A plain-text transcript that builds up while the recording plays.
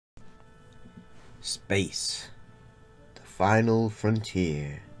Space, the final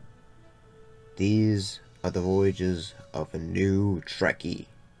frontier. These are the voyages of a new Trekkie.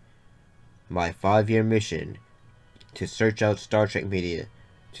 My 5-year mission to search out Star Trek media,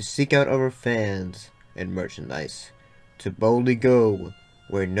 to seek out our fans and merchandise, to boldly go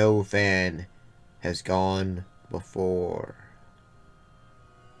where no fan has gone before.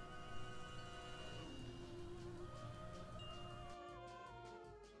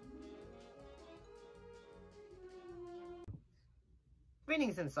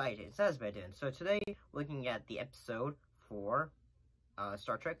 Greetings and sightings, as been doing. So today, looking at the episode for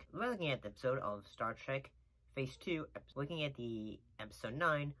Star Trek. We're looking at the episode of Star Trek Phase 2, looking at the episode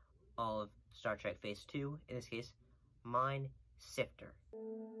 9 of Star Trek Phase 2, in this case, Mind Sifter.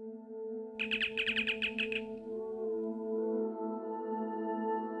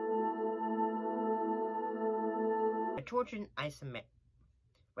 A tortured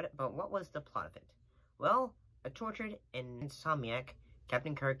But what was the plot of it? Well, a tortured and insomniac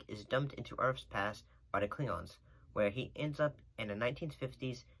Captain Kirk is dumped into Earth's past by the Klingons, where he ends up in a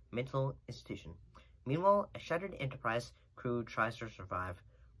 1950s mental institution. Meanwhile, a shattered Enterprise crew tries to survive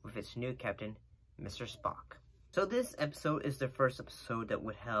with its new captain, Mr. Spock. So this episode is the first episode that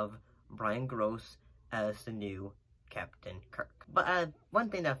would have Brian Gross as the new Captain Kirk. But one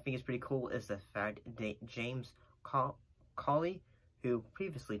thing that I think is pretty cool is the fact that James Cawley, who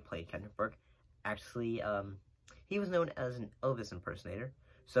previously played Captain Kirk, actually, he was known as an Elvis impersonator,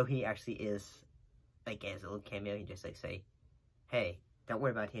 so he actually is, like, as a little cameo, he just, like, say, hey, don't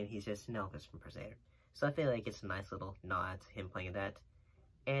worry about him, he's just an Elvis impersonator. So I feel like it's a nice little nod to him playing that,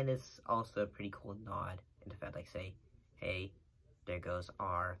 and it's also a pretty cool nod in the fact, like, say, hey, there goes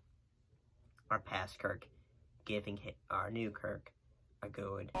our past Kirk, giving our new Kirk a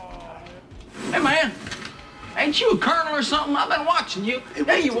good... Hey, man! Ain't you a colonel or something? I've been watching you.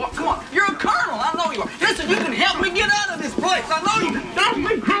 There you are. Come on. You're a colonel. I know you are. Listen, you can help me get out of this place. I know you can. Don't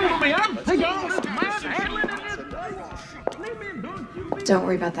be cruel to me. I'm Don't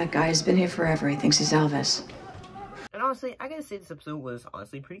worry about that guy. He's been here forever. He thinks he's Elvis. And honestly, I gotta say this episode was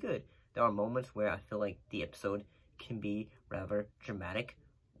honestly pretty good. There are moments where I feel like the episode can be rather dramatic.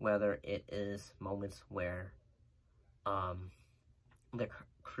 Whether it is moments where the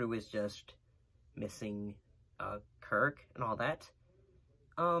crew is just missing Kirk and all that.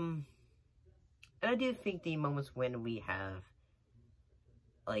 And I do think the moments when we have,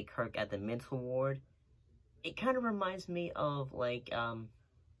 like, Kirk at the mental ward, it kind of reminds me of, like,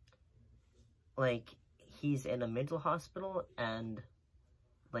 he's in a mental hospital, and,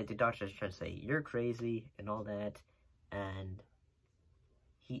 like, the doctor's trying to say, you're crazy, and all that, and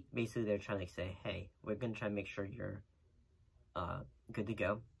basically they're trying to say, hey, we're gonna try to make sure you're, good to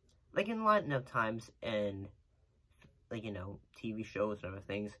go. Like, in a lot of times, in, like, you know, TV shows and other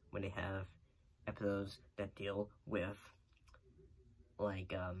things, when they have episodes that deal with,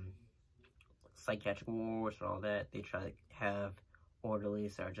 like, psychiatric wards and all that, they try to have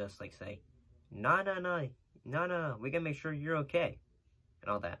orderlies that are just, like, say, no, we gotta make sure you're okay, and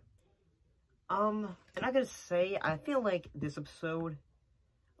all that. And I gotta say, I feel like this episode,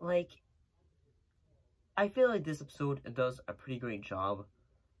 does a pretty great job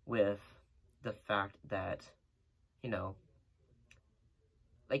with the fact that, you know,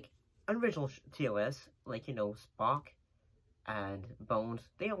 like, original TOS, like, you know, Spock and Bones,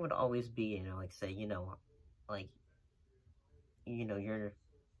 they would always be, you know, like, say, you know, like, you know, you're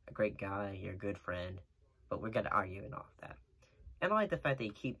a great guy, you're a good friend, but we're gonna argue and all of that. And I like the fact they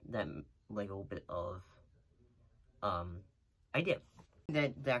keep that, like, a little bit of, idea.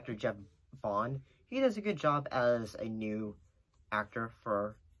 That the actor Jeff Bond, he does a good job as a new actor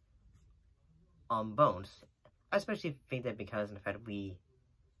for Bones. I especially think that because of the fact that we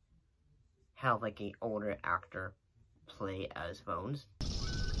have, like, an older actor play as Bones.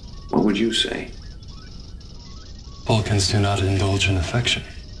 What would you say? Vulcans do not indulge in affection.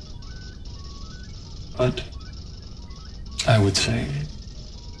 But I would say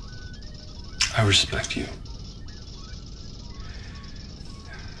I respect you.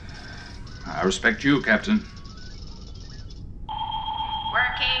 I respect you, Captain.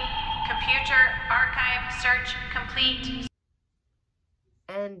 Working. Computer archive search complete.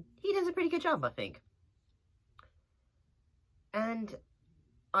 And he does a pretty good job, I think. And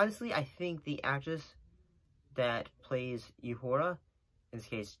honestly, I think the actress that plays Uhura, in this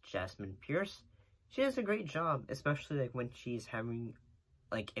case Jasmine Pierce, she does a great job, especially, like, when she's having,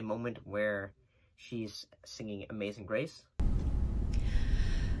 like, a moment where she's singing Amazing Grace.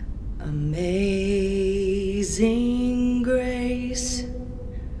 Amazing grace,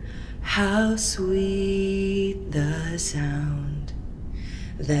 how sweet the sound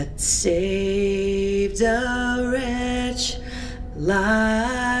that saved a wretch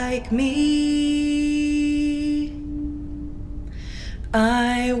like me.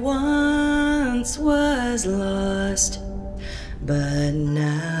 I once was lost, but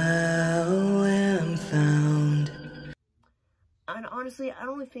now am found. And honestly, I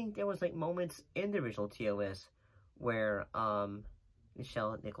don't think there was like moments in the original TOS where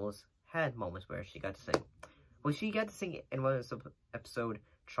Michelle Nichols had moments where she got to sing. Well, she got to sing in one of the episode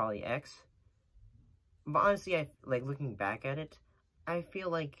Charlie X. But honestly, I like looking back at it, I feel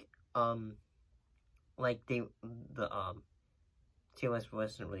like the TOS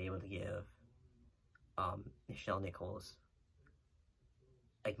wasn't really able to give Michelle Nichols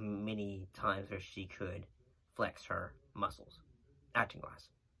like many times where she could flex her muscles, acting wise.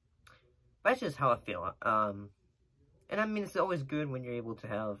 But that's just how I feel. And I mean, it's always good when you're able to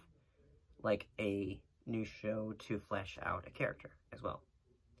have like a new show to flesh out a character as well.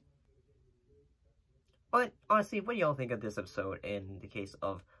 But honestly, what do y'all think of this episode in the case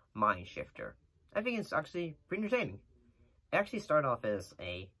of Mind Sifter? I think it's actually pretty entertaining. It actually started off as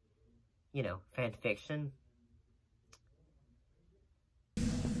a, you know, fan fiction.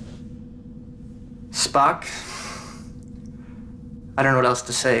 Spock, I don't know what else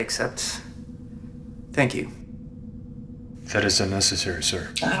to say except thank you. That is unnecessary,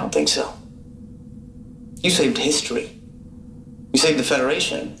 sir. I don't think so. You saved history. You saved the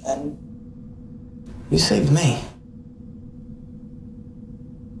Federation, and you saved me.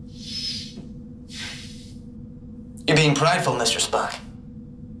 You're being prideful, Mr. Spock.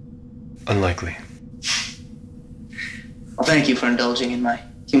 Unlikely. Thank you for indulging in my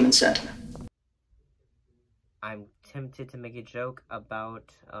human sentiment. I'm tempted to make a joke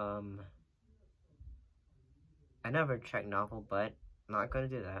about another Trek novel, but I'm not gonna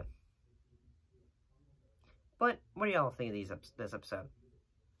do that. But what do y'all think of this episode?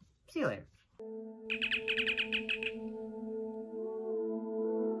 See you later.